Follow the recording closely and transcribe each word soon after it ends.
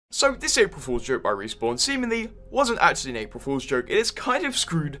So this April Fool's joke by Respawn seemingly wasn't actually an April Fool's joke. It has kind of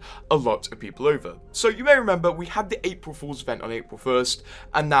screwed a lot of people over. So you may remember we had the April Fool's event on April 1st,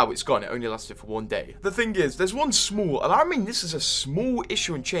 and now it's gone. It only lasted for one day. The thing is, there's one small, and I mean this is a small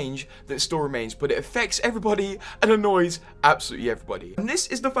issue and change that still remains, but it affects everybody and annoys absolutely everybody. And this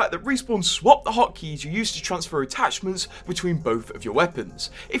is the fact that Respawn swapped the hotkeys you use to transfer attachments between both of your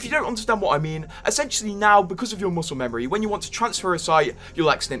weapons. If you don't understand what I mean, essentially now, because of your muscle memory, when you want to transfer a sight,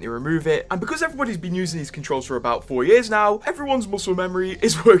 you'll accidentally remove it, and because everybody's been using these controls for about 4 years now, everyone's muscle memory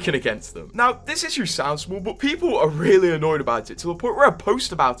is working against them. Now, this issue sounds small, but people are really annoyed about it, to the point where a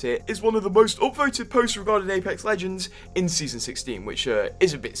post about it is one of the most upvoted posts regarding Apex Legends in Season 16, which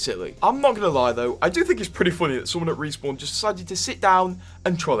is a bit silly. I'm not gonna lie though, I do think it's pretty funny that someone at Respawn just decided to sit down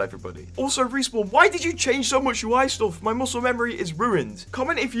and troll everybody. Also, Respawn, why did you change so much UI stuff? My muscle memory is ruined.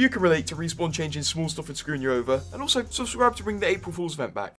 Comment if you can relate to Respawn changing small stuff and screwing you over, and also subscribe to bring the April Fool's event back.